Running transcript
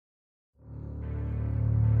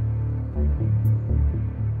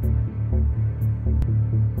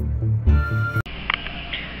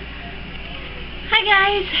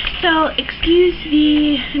Hi guys, so excuse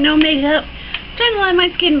the no makeup. Trying to let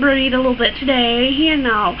my skin breathe a little bit today, you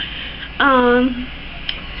know.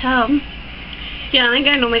 So yeah, I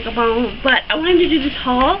got no makeup on, but I wanted to do this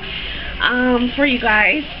haul for you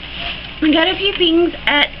guys. We got a few things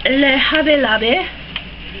at Le Hobby Lobby,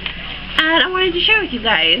 and I wanted to share with you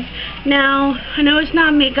guys. Now, I know it's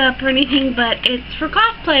not makeup or anything, but it's for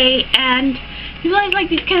cosplay, and if you guys like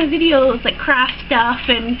these kind of videos, like craft stuff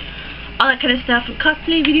and all that kind of stuff, and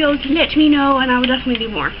cosplay videos, let me know, and I will definitely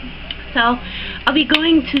do more. So, I'll be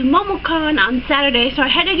going to MomoCon on Saturday, so I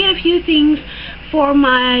had to get a few things for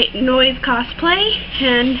my Noise cosplay,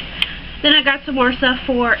 and then I got some more stuff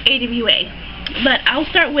for AWA. But I'll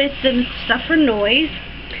start with the stuff for Noise.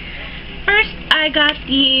 First, I got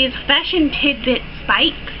these Fashion Tidbit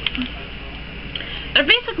spikes. They're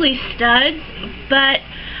basically studs, but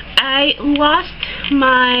I lost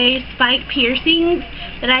my spike piercings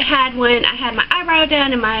that I had when I had my eyebrow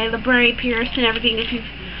done and my labret pierced and everything. If you've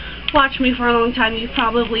watched me for a long time, you've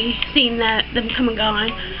probably seen them come and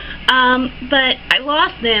gone. But I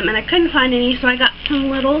lost them and I couldn't find any, so I got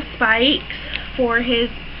some little spikes for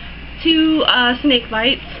his two snake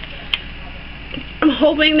bites. I'm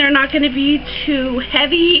hoping they're not going to be too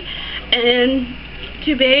heavy and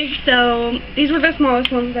too big, so these were the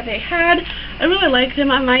smallest ones that they had. I really like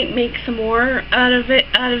them. I might make some more out of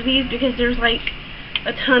these, because there's like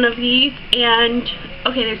a ton of these, and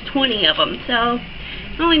okay, there's 20 of them, so I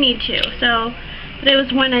only need 2. So, but it was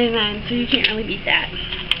 $1.99, so you can't really beat that.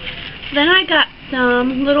 Then I got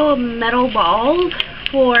some little metal balls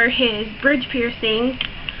for his bridge piercing,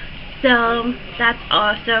 so that's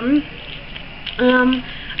awesome.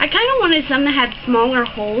 I kind of wanted some that had smaller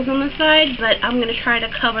holes on the side, but I'm going to try to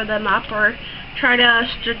cover them up or try to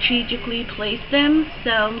strategically place them.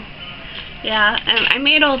 So, yeah, I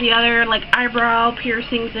made all the other, like, eyebrow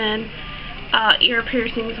piercings and ear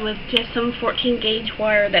piercings with just some 14 gauge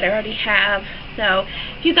wire that I already have. So,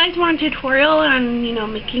 if you guys want a tutorial on, you know,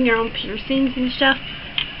 making your own piercings and stuff,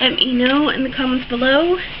 let me know in the comments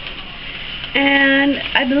below. And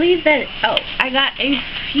I believe that, I got a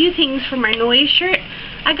few things for my Noise shirt.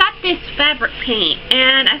 I got this fabric paint,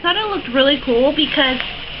 and I thought it looked really cool because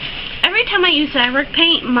every time I use fabric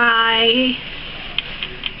paint, my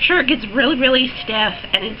shirt gets really, really stiff,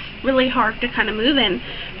 and it's really hard to kind of move in.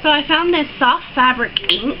 So I found this soft fabric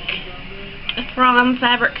ink from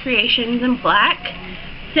Fabric Creations in black.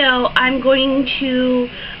 So I'm doing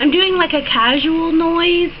like a casual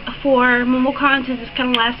Noise for MomoCon, since it's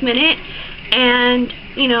kind of last minute. And,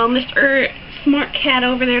 you know, Mr. Smart Cat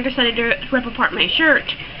over there decided to rip apart my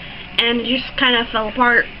shirt, and it just kind of fell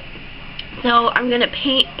apart. So I'm going to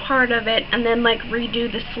paint part of it and then, like,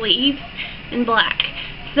 redo the sleeves in black.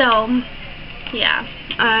 So, yeah,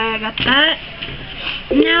 I got that.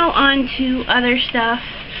 Now on to other stuff.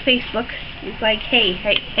 Facebook is like, hey,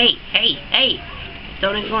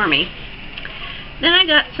 don't ignore me. Then I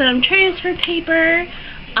got some transfer paper.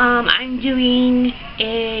 I'm doing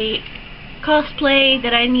a cosplay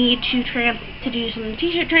that I need to do some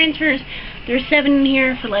t-shirt transfers. There's 7 in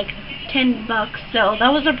here for like $10, so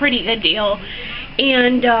that was a pretty good deal.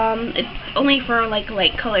 And it's only for like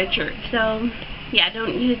light colored shirts, so yeah,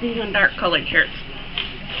 don't use these on dark colored shirts.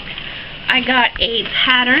 I got a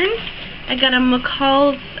pattern. I got a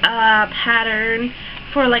McCall's pattern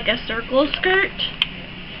for like a circle skirt.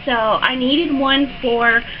 So I needed one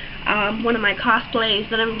for one of my cosplays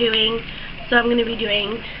that I'm doing, so I'm going to be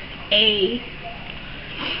doing and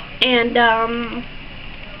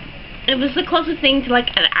it was the closest thing to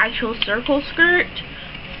like an actual circle skirt,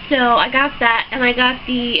 so I got that, and I got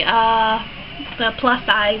the plus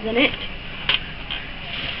size in it.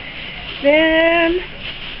 Then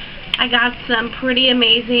I got some pretty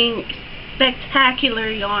amazing spectacular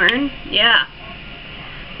yarn. Yeah,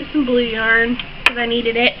 just some blue yarn because I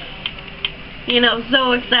needed it, you know,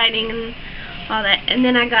 so exciting and all that. And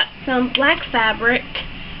then I got some black fabric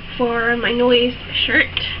for my Noise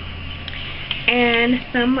shirt, and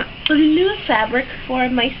some blue fabric for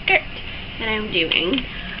my skirt that I'm doing.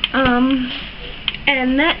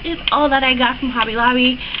 And that is all that I got from Hobby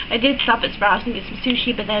Lobby. I did stop at Sprouts and get some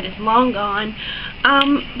sushi, but that is long gone.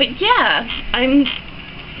 But yeah, I'm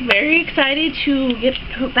very excited to get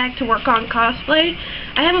back to work on cosplay.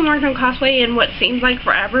 I haven't worked on cosplay in what seems like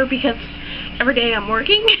forever, because every day I'm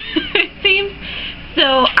working, it seems.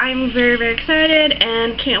 So I'm very, very excited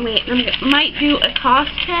and can't wait. I might do a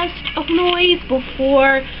cost test of Noise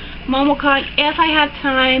before MomoCon if I have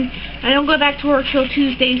time. I don't go back to work till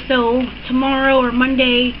Tuesday, so tomorrow or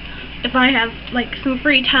Monday, if I have like some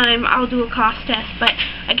free time, I'll do a cost test. But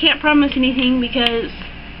I can't promise anything because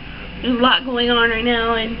there's a lot going on right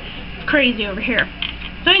now, and crazy over here.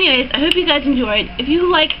 So anyways, I hope you guys enjoyed. If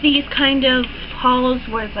you like these kind of hauls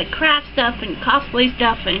where it's like craft stuff and cosplay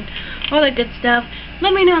stuff and all that good stuff,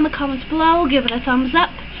 let me know in the comments below. Give it a thumbs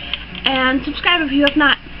up and subscribe if you have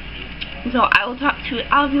not. So I will talk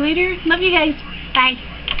to all of you later. Love you guys. Bye.